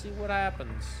that and see what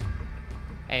happens.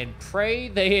 And pray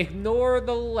they ignore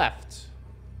the left.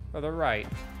 Or the right.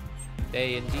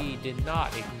 They indeed did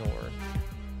not ignore.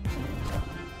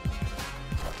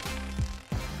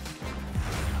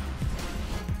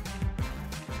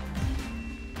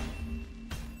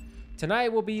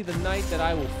 Tonight will be the night that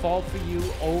I will fall for you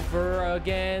over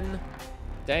again.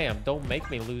 Damn, don't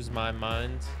make me lose my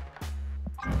mind.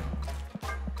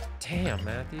 Damn,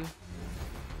 Matthew.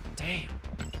 Damn.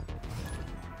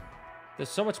 There's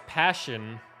so much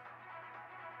passion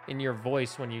in your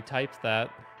voice when you type that.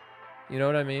 You know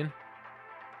what I mean?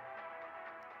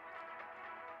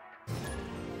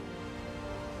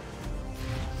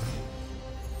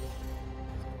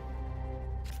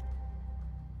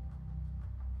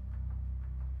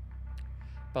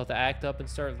 About to act up and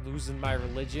start losing my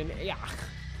religion. Yeah.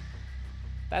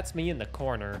 That's me in the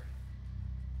corner.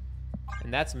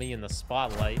 And that's me in the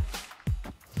spotlight.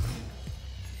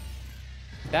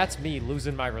 That's me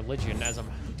losing my religion as I'm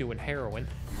doing heroin.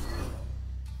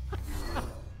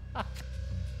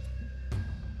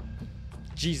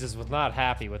 Jesus was not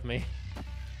happy with me.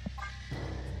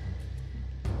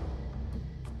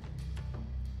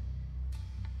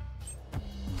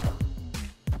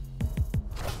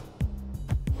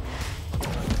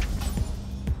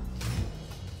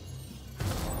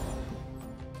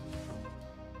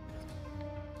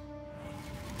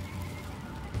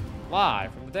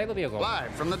 Live from the Daily Bugle.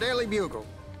 Live from the Daily Bugle.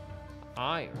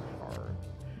 Ironheart.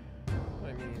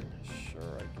 I mean,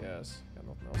 sure, I guess. Got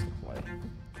nothing else to play.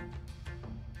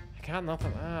 I got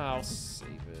nothing. Ah, I'll save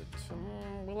it.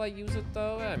 Will I use it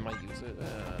though? I might use it.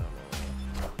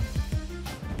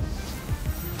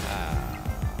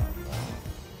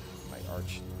 My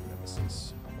arch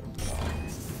nemesis.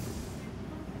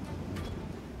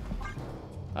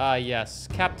 Ah, yes.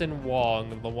 Captain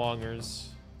Wong of the Wongers.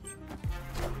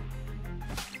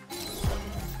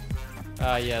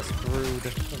 Ah, yes. Brood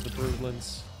of the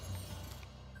Broodlands.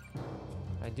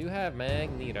 I do have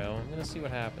Magneto. I'm gonna see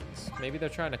what happens. Maybe they're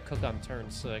trying to cook on turn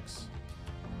 6.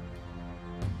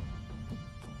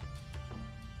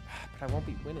 But I won't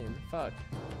be winning. Fuck.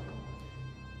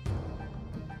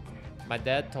 My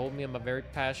dad told me I'm a very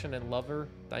passionate lover.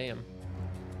 Damn.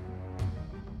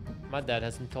 My dad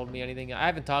hasn't told me anything. I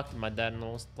haven't talked to my dad in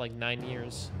almost like 9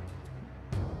 years.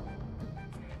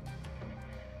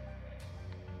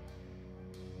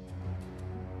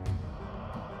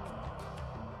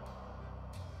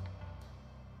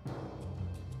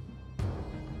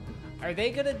 Are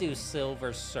they gonna do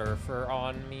Silver Surfer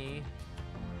on me?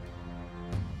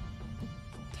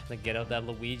 Time to get out that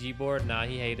Luigi board? Nah,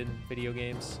 he hated video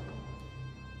games.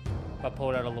 If I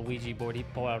pulled out a Luigi board,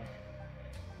 he'd pull out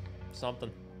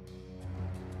something.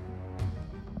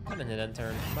 I didn't hit end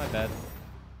turn. My bad.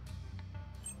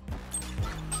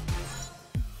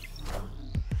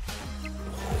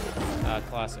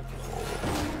 Classic.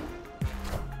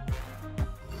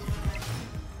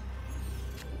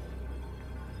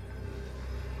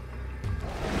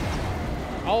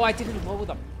 Oh, I didn't lower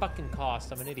the fucking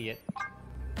cost. I'm an idiot.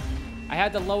 I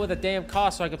had to lower the damn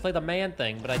cost so I could play the man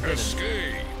thing, but I didn't.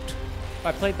 Escaped. If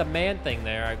I played the man thing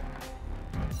there, I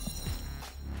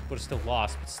would have still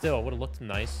lost, but still, it would have looked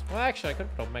nice. Well, actually, I could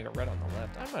have put Omega Red on the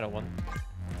left. I might have won.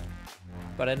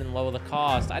 But I didn't lower the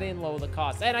cost. I didn't lower the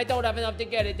cost. And I don't have enough to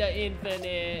get it to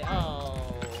infinite.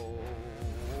 Oh.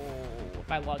 If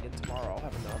I log in tomorrow, I'll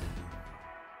have enough.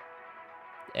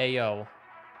 Ayo.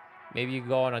 Maybe you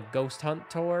go on a ghost hunt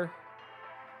tour?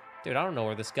 Dude, I don't know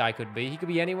where this guy could be. He could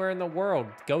be anywhere in the world.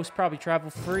 Ghosts probably travel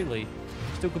freely.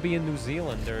 Still could be in New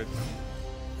Zealand, or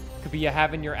could be you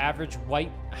having your average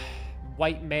white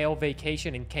male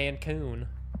vacation in Cancun.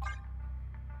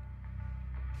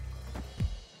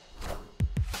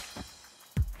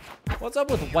 What's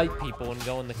up with white people and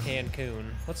going to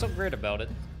Cancun? What's so great about it?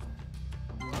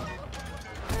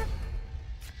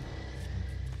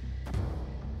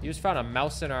 You just found a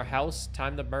mouse in our house.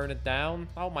 Time to burn it down.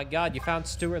 Oh my god, you found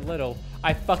Stuart Little.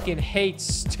 I fucking hate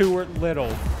Stuart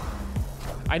Little.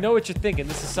 I know what you're thinking.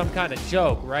 This is some kind of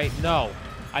joke, right? No.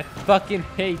 I fucking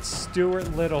hate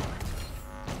Stuart Little.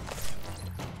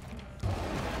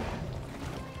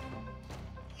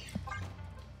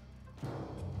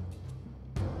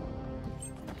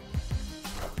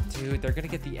 Dude, they're gonna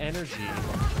get the energy.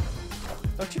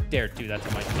 Don't you dare do that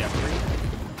to my Jeffrey.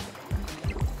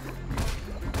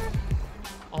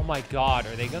 Oh my god,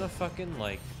 are they gonna fucking,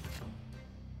 like,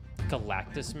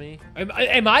 Galactus me?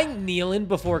 Am I kneeling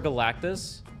before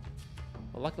Galactus?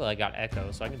 Well, luckily I got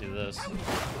Echo, so I can do this.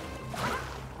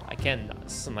 I can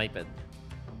snipe it.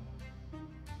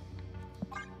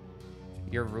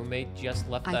 Your roommate just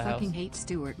left the house. I fucking hate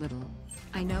Stuart Little.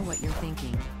 I know what you're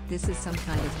thinking. This is some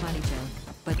kind of funny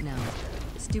joke, but no.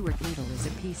 Stuart Little is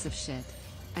a piece of shit.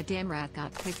 A damn rat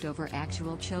got picked over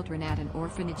actual children at an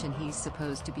orphanage and he's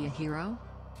supposed to be a hero?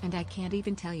 And I can't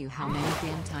even tell you how many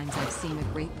damn times I've seen a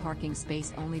great parking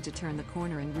space only to turn the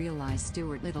corner and realize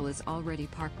Stuart Little is already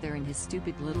parked there in his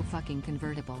stupid little fucking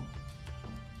convertible.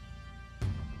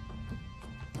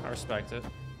 I respect it.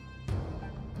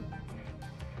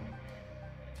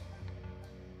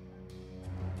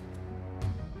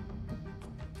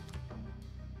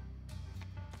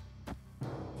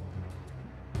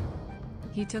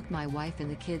 He took my wife and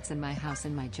the kids and my house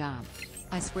and my job.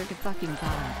 I swear to fucking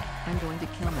God, I'm going to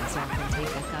kill myself and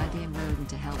take that goddamn rodent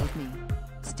to hell with me.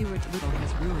 Stuart Little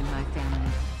has ruined my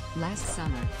family. Last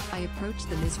summer, I approached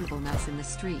the miserable mouse in the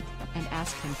street and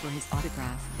asked him for his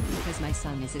autograph because my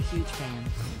son is a huge fan.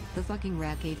 The fucking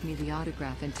rat gave me the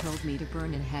autograph and told me to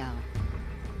burn in hell.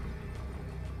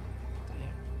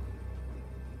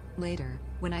 Later,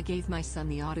 when I gave my son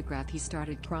the autograph, he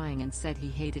started crying and said he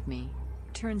hated me.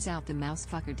 Turns out the mouse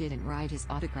fucker didn't write his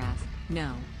autograph.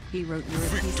 No, he wrote "You're a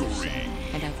piece of shit,"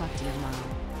 and I fucked your mom.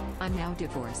 I'm now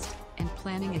divorced, and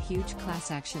planning a huge class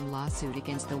action lawsuit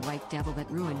against the white devil that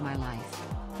ruined my life.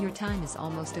 Your time is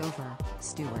almost over,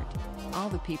 Stuart. All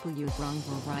the people you've wronged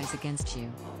will rise against you.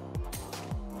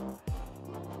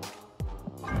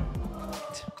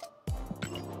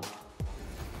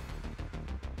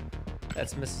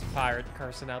 That's Mrs. Pirate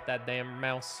cursing out that damn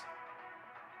mouse.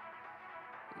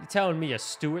 You telling me a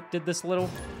Stuart did this little?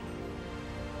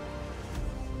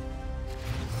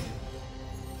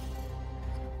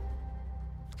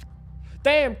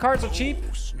 Damn, cards are cheap.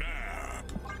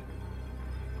 Snap.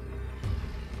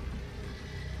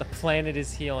 The planet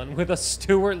is healing with a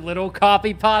Stuart Little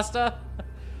copy pasta.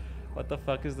 What the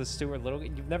fuck is the Stuart Little?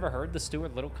 You've never heard the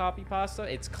Stuart Little copy pasta?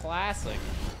 It's classic.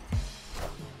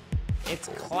 It's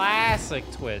classic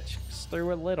Twitch.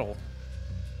 Stuart Little.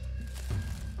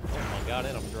 Oh my god,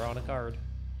 and I'm drawing a card.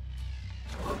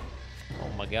 Oh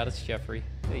my god, it's Jeffrey.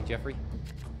 Hey, Jeffrey.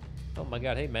 Oh my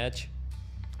god, hey, Madge.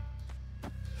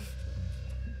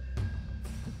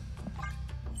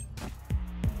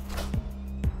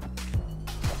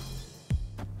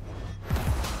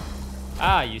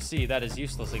 Ah, you see, that is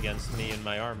useless against me and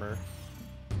my armor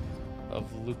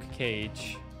of Luke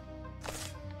Cage.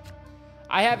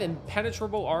 I have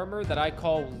impenetrable armor that I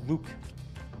call Luke.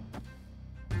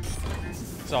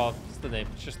 It's all, it's the name,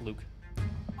 it's just Luke.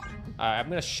 I'm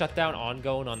gonna shut down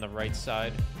ongoing on the right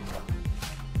side.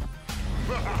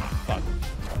 Fuck.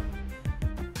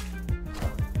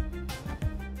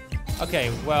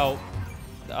 Okay, well,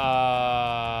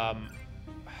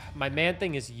 my man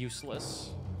thing is useless.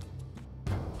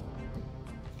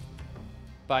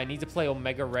 But I need to play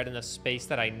Omega Red in a space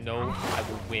that I know I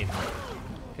will win.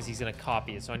 Because he's gonna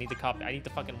copy it, so I need to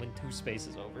fucking win 2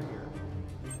 spaces over here.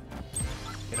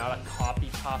 You're not a copy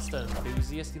pasta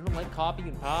enthusiast? You don't like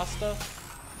copying pasta?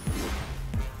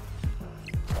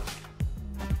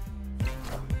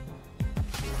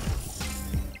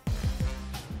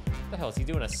 What the hell, is he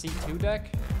doing a C2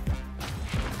 deck?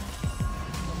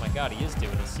 Oh my god, he is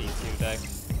doing a C2 deck.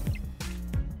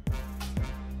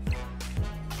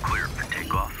 Clear for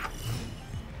takeoff.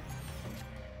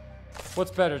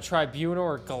 What's better, Tribunal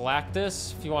or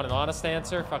Galactus? If you want an honest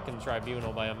answer, fucking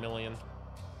Tribunal by a million.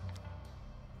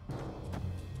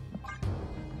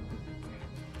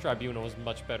 Tribunal is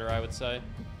much better, I would say.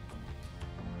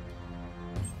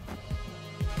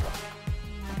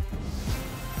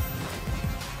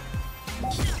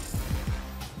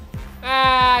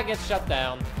 Ah, get shut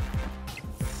down.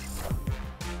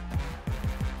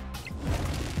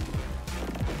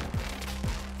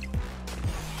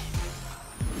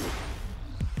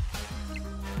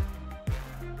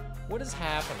 What is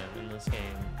happening in this game?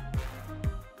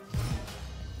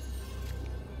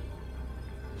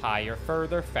 Higher,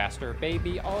 further, faster,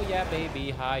 baby. Oh yeah,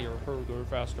 baby. Higher, further,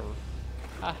 faster.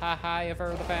 Ha ha, higher,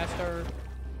 further, faster.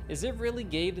 Is it really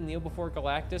gay to kneel before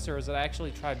Galactus, or is it actually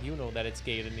Tribunal that it's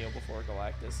gay to kneel before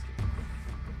Galactus?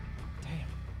 Damn.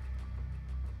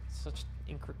 Such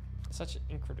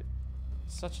lucrative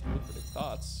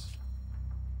thoughts.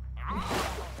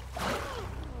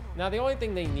 Now, the only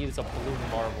thing they need is a blue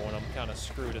marble, and I'm kind of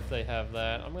screwed if they have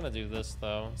that. I'm going to do this,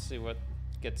 though. Let's see what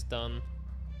gets done.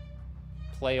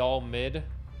 Play all mid.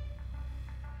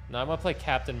 No, I'm going to play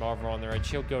Captain Marvel on the right.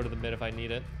 She'll go to the mid if I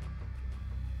need it.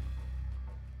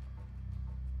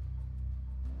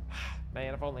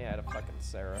 Man, if only I had a fucking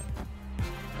Sarah.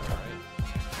 Alright.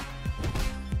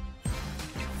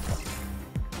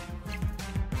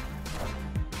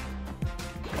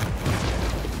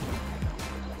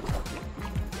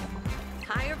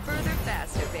 Higher, further,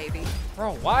 faster, baby.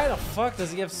 Bro, why the fuck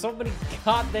does he have so many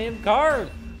goddamn cards?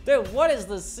 Dude, what is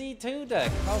the C2 deck?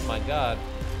 Oh my god.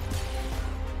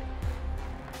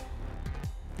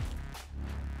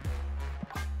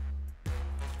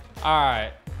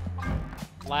 Alright.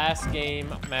 Last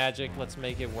game, Magic. Let's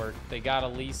make it work. They got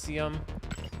Elysium.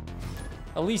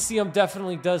 Elysium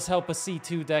definitely does help a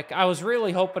C2 deck. I was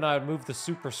really hoping I would move the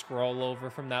Super Scroll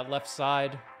over from that left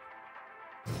side.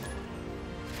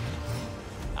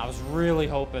 I was really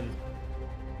hoping.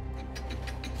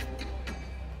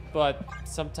 But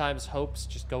sometimes hopes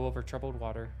just go over troubled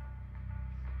water.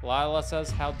 Lala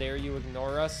says, how dare you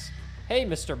ignore us? Hey,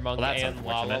 Mr. Monk and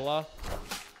Lalala.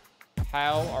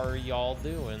 How are y'all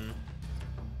doing?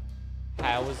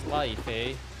 How is life,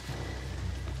 eh?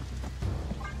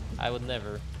 I would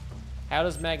never. How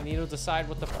does Magneto decide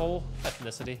what to pull?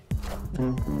 Ethnicity.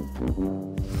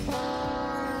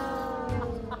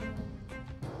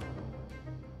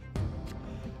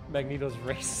 Magneto's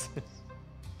racist.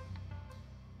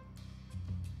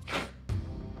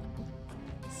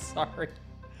 Sorry.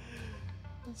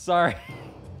 Sorry.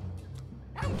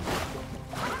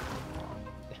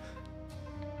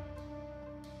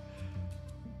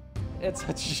 It's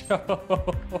a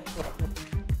joke.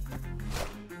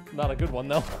 Not a good one,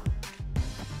 though.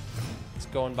 It's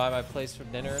going by my place for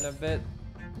dinner in a bit.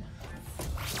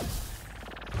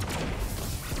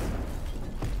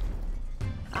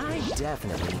 I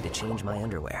definitely need to change my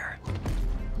underwear.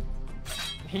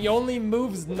 He only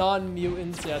moves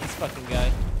non-mutants. Yeah, this fucking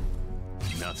guy.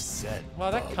 Enough said.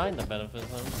 Well, that kind of benefits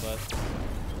him,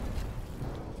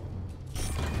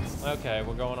 but... Okay,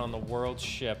 we're going on the world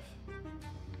ship.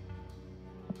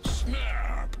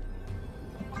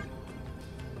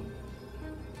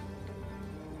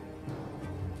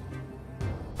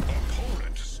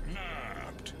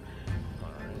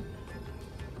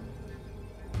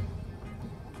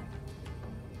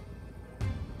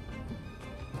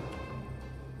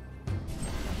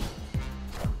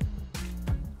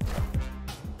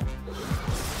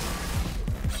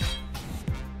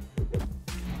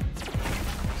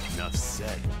 Enough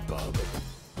said, bub.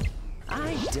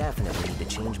 I definitely need to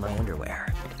change my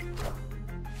underwear.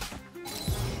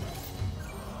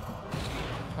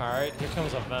 Alright, here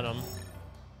comes a Venom.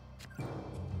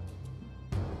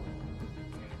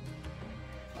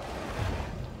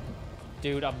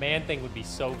 Dude, a man thing would be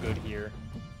so good here.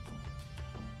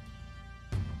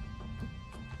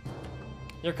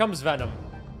 Here comes Venom.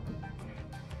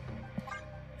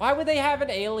 Why would they have an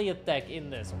alien deck in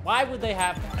this? Why would they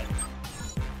have that?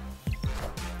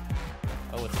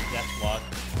 Oh, it's a death block.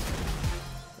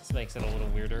 This makes it a little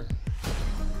weirder.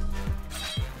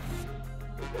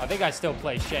 I think I still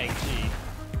play Shang-Chi.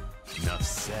 Enough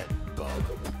said, bub.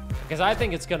 Because I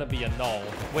think it's gonna be a null.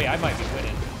 Wait, I might be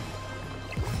winning.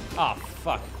 Ah,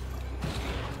 fuck.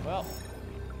 Well.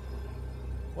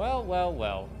 Well, well,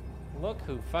 well. Look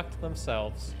who fucked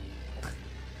themselves.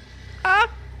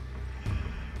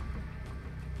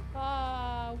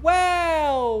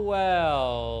 Well,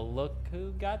 well. Look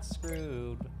who got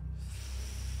screwed.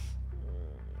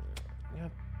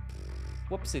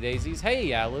 Whoopsie daisies. Hey,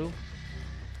 Yalu.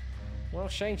 Well,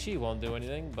 Shang-Chi won't do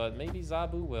anything, but maybe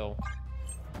Zabu will.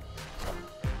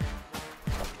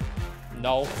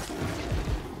 No.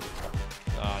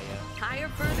 Oh, yeah. Higher,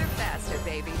 further, faster,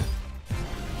 baby.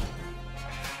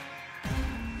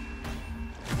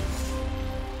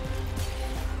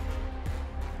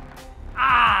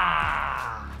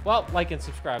 Well, like and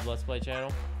subscribe, Let's Play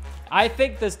channel. I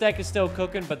think this deck is still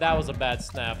cooking, but that was a bad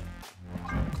snap.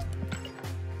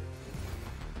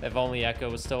 If only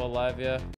Echo was still alive, yeah.